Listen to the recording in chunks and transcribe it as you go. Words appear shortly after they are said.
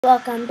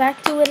Welcome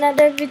back to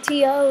another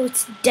video.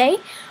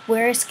 Today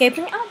we're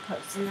escaping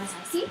Outpost, and as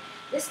I see,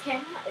 this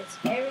camera is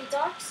very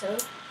dark, so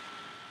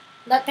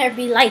let there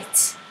be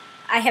light.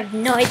 I have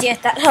no idea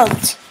if that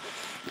helped.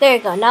 There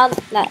you go, now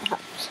that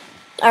helps.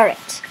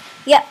 Alright,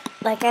 yep,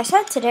 like I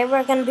said, today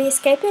we're going to be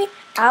escaping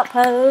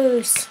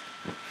Outpost.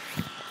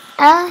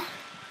 Let's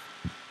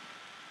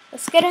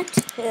get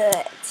into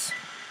it.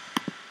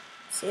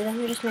 See, let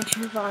me just make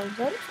sure the volume's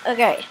in.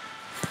 Okay.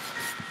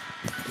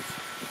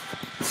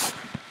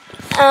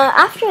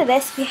 After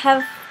this, we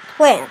have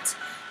plants.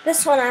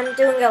 This one I'm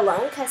doing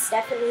alone because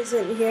Stephanie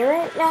isn't here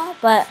right now,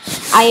 but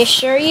I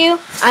assure you,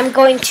 I'm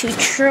going to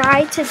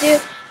try to do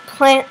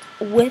plant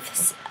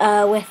with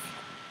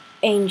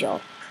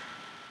Angel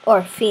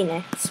or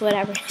Phoenix,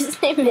 whatever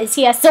his name is.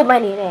 He has so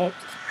many names.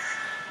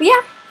 But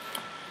yeah,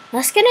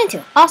 let's get into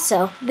it.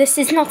 Also, this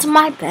is not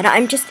my bed.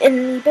 I'm just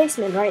in the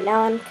basement right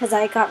now, and because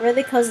I got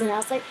really cozy, and I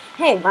was like,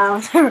 hey, why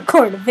don't I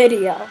record a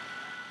video?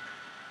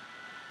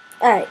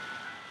 Alright.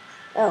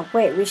 Oh,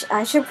 wait,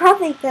 I should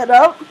probably get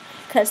up,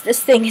 because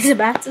this thing is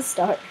about to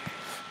start.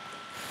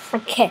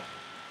 Okay.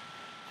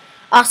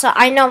 Also,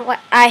 I know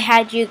what I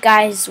had you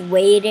guys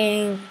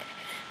waiting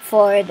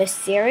for the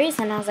series,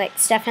 and I was like,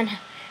 Stefan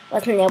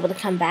wasn't able to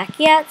come back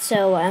yet,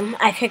 so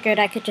I figured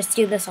I could just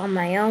do this on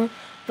my own.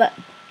 But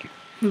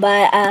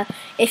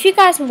if you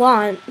guys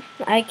want,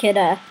 I could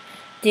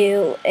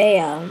do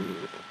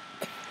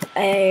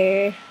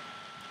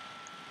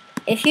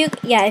if you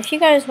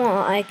guys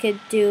want, I could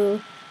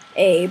do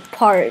a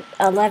part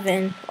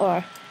 11,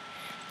 or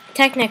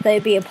technically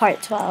it'd be a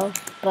part 12,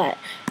 but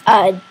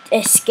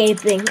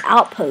escaping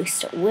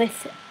Outpost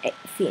with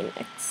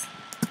Phoenix.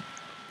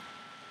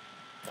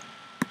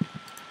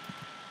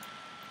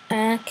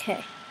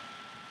 Okay.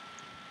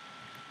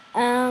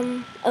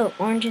 Oh,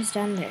 orange is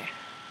down there.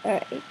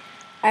 Alright.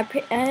 I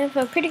have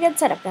a pretty good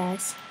setup,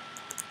 guys.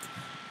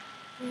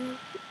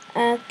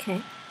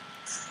 Okay.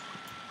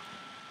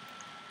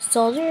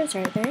 Soldiers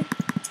are there.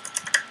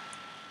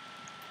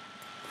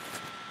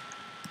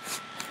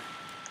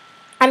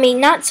 I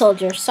mean, not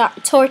soldiers,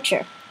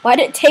 torture. Why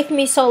did it take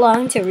me so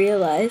long to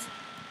realize?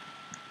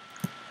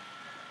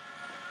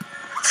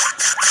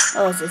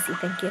 Oh, Zissy,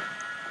 thank you.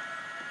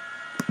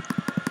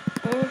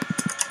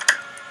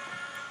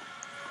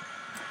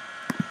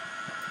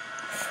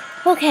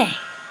 Okay.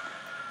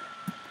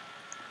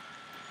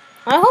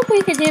 I hope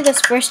we can do this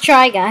first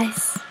try,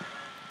 guys.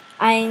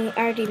 I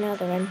already know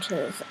the wrench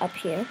is up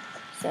here,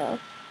 so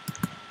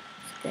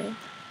let's go.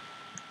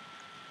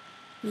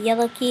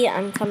 Yellow key,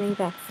 I'm coming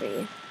back for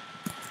you.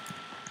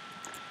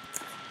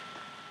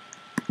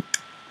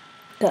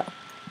 Go.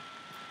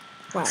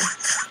 Wow.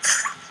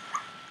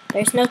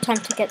 There's no time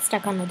to get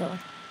stuck on the door.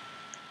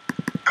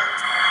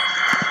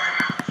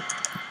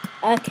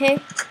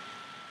 Okay.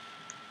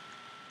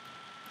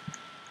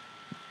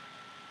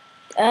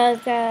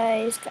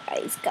 Guys,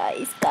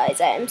 I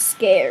am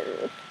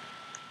scared.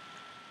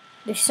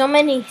 There's so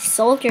many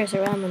soldiers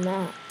around the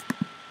map.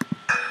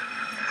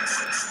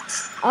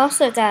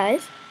 Also,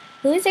 guys,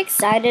 who's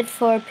excited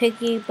for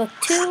Piggy Book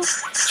 2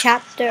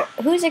 chapter?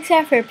 Who's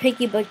excited for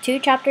Piggy Book 2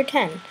 chapter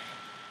 10?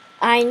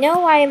 I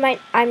know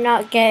I'm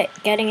not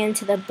getting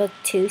into the book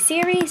 2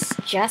 series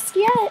just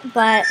yet,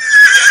 but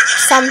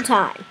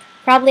sometime,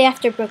 probably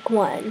after book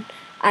 1,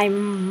 I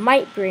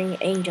might bring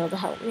Angel to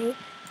help me.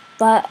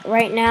 But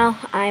right now,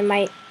 I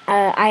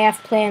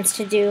have plans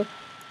to do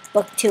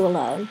book 2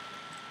 alone.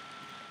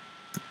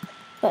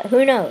 But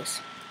who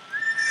knows?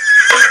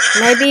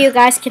 Maybe you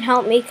guys can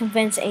help me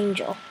convince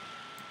Angel.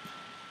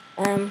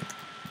 Grab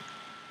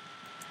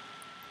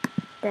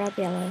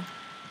yellow.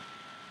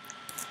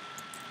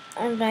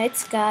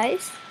 Alright,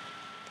 guys.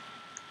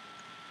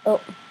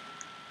 Oh.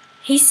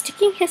 He's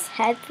sticking his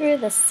head through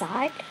the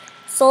side?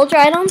 Soldier,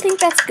 I don't think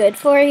that's good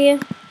for you.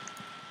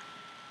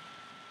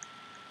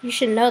 You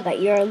should know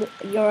that you're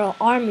an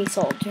army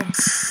soldier.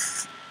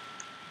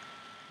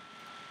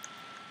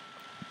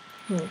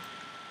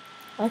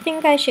 I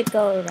think I should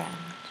go around.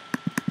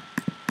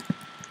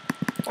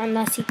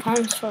 Unless he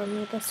comes for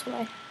me this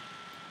way.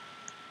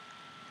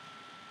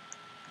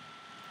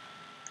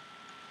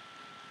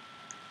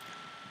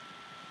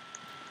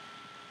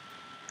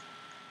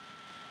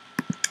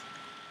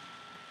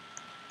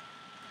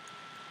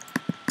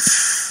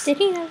 Did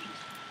he notice?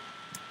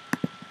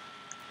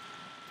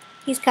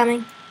 He's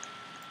coming.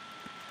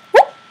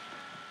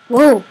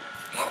 Whoa!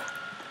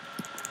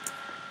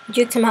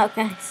 Juked him out,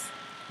 guys.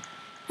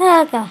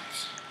 Oh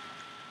gosh.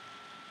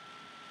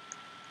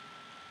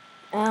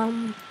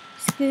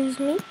 Excuse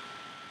me.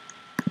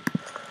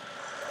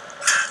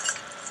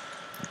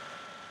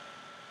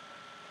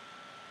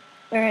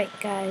 Alright,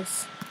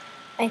 guys.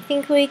 I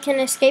think we can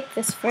escape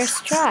this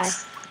first try.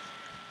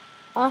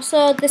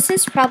 Also, this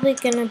is probably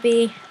gonna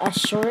be a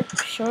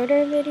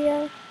shorter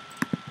video.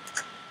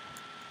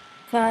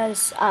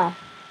 Because, I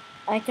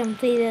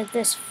completed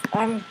this,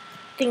 I'm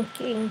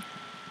completing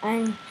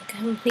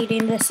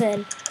this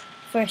in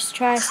first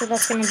try, so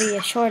that's going to be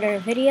a shorter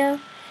video.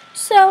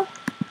 So,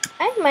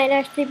 I might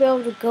actually be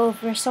able to go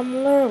over some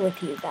lure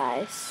with you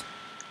guys.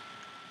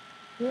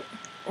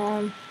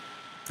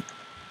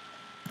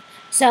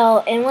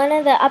 So in one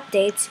of the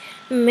updates,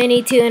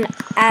 Minitoon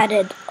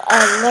added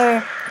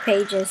lure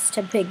pages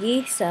to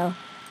Piggy. So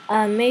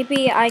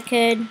maybe I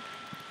could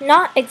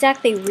not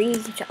exactly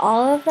read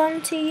all of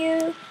them to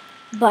you,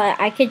 but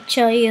I could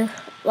show you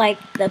like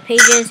the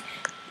pages.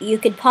 You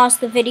could pause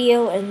the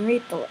video and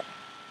read the lure.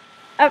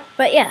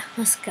 But yeah,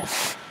 let's go.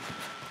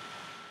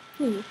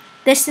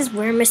 This is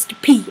where Mr.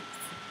 P is.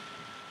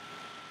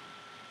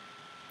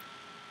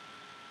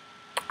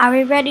 Are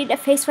we ready to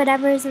face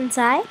whatever is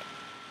inside?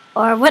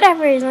 Or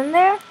whatever is in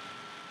there?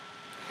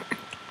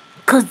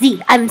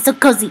 Cozy. I'm so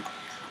cozy.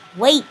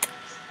 Wait.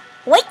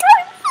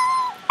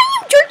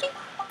 Georgie.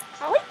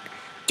 Wait.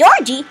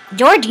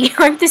 Georgie,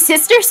 aren't the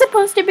sisters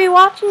supposed to be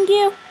watching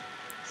you?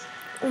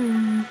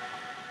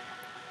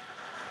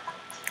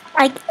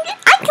 I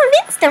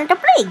convinced them to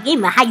play a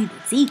game of hide and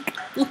seek.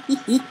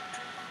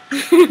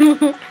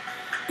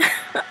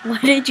 Why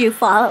did you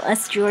follow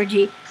us,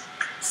 Georgie? I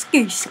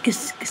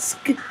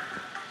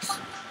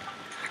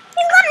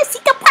want to see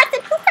the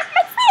person who hurt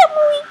my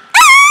family.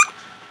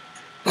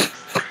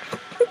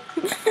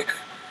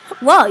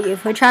 Well,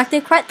 you've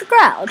attracted quite the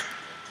crowd.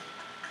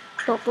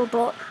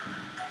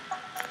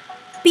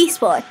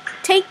 Beast Boy,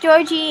 take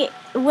Georgie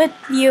with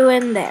you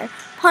in there.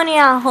 Pony,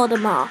 I'll hold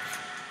him off.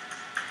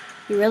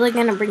 You really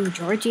gonna bring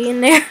Georgie in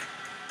there?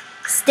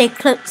 Stay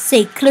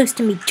close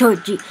to me,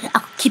 Georgie.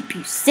 I'll keep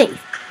you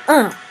safe.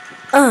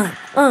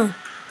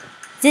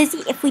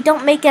 Zizzy, if we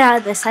don't make it out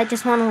of this, I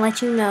just want to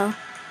let you know.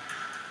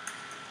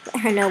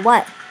 Let her know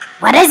what?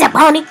 What is it,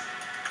 Pony?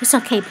 It's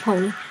okay,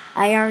 Pony.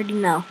 I already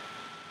know.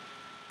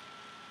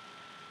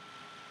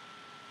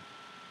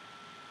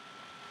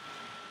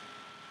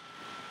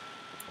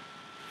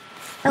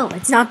 Oh,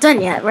 it's not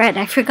done yet, Red.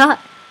 I forgot.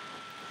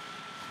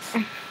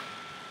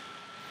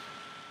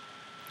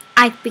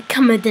 I've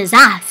become a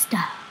disaster.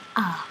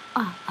 I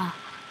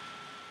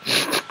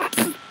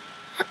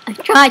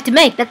tried to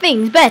make the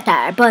things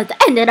better, but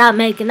ended up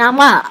making them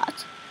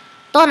worse.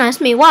 Don't ask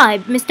me why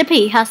Mr.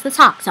 P has the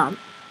socks on.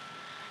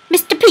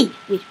 Mr. P,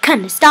 we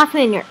couldn't stop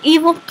in your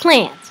evil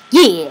plans.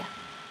 Yeah.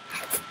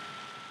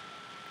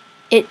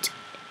 It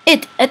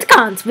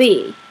can't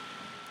be.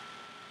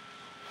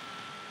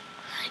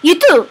 You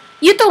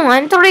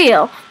aren't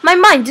real. My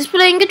mind is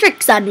playing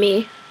tricks on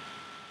me.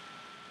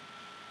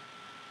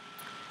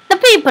 The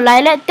people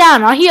I let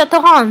down are here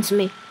to haunt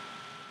me.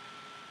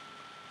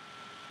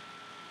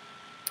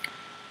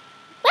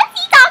 What's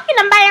he talking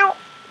about?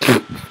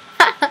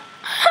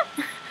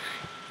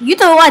 You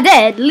two are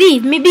dead.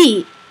 Leave me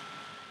be.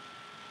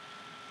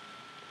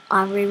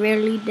 Are we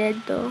really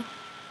dead though?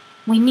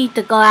 We need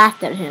to go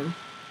after him.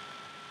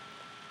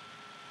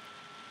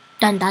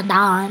 Dun dun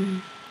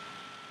dun.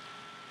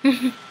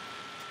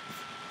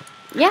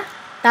 Yeah,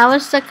 that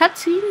was the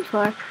cutscene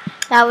for.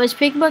 That was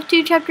Pig Book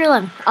 2 Chapter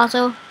 11.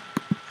 Also,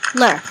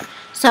 Lure.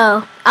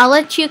 So, I'll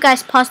let you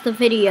guys pause the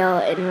video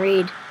and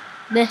read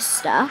this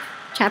stuff.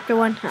 Chapter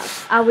 1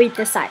 house. I'll read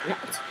the side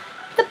notes.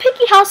 The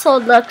Piggy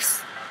household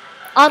looks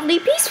oddly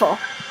peaceful.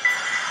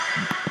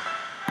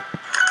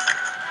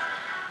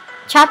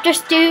 Chapter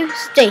 2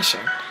 station.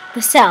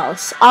 The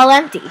cells, all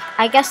empty.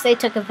 I guess they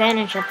took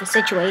advantage of the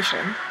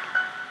situation.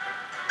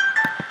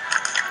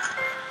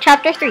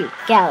 Chapter 3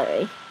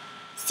 gallery.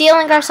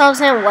 Sealing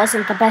ourselves in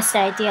wasn't the best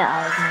idea,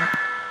 I'll admit.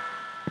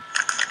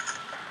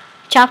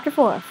 Chapter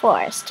 4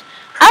 forest.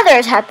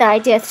 Others had the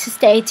idea to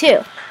stay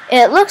too.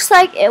 It looks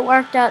like it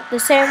worked out the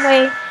same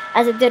way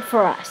as it did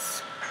for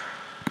us.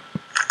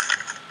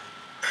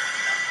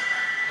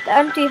 The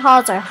empty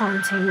halls are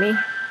haunting me.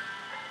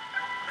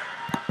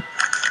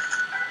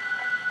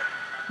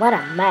 What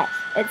a mess.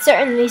 It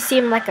certainly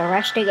seemed like a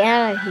rush to get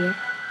out of here.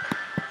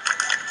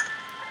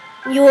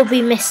 You will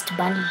be missed,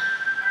 Bunny.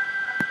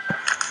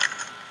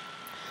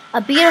 A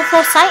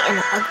beautiful sight in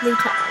an ugly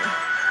time.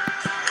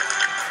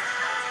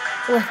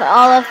 With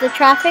all of the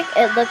traffic,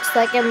 it looks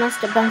like it must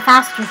have been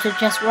faster to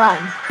just run.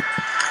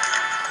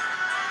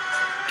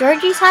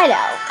 Georgie's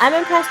hideout. I'm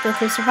impressed with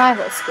his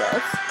survival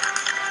skills.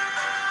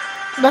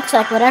 Looks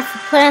like whatever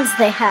plans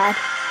they had,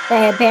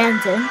 they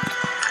abandoned.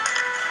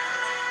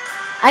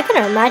 I can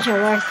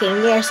imagine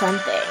working near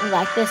something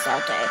like this all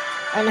day,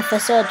 or in a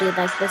facility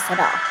like this at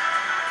all.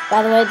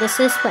 By the way, this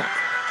is planned.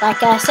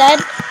 Like I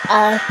said,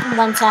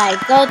 once I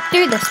go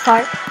through this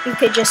part, you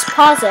could just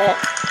pause it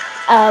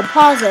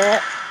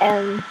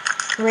and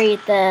read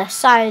the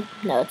side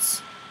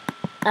notes.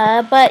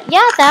 But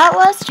yeah, that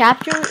was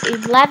Chapter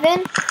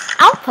 11,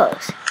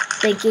 Outpost.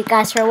 Thank you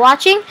guys for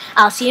watching.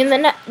 I'll see you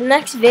in the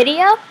next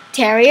video.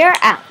 Terrier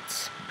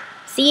out.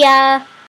 See ya!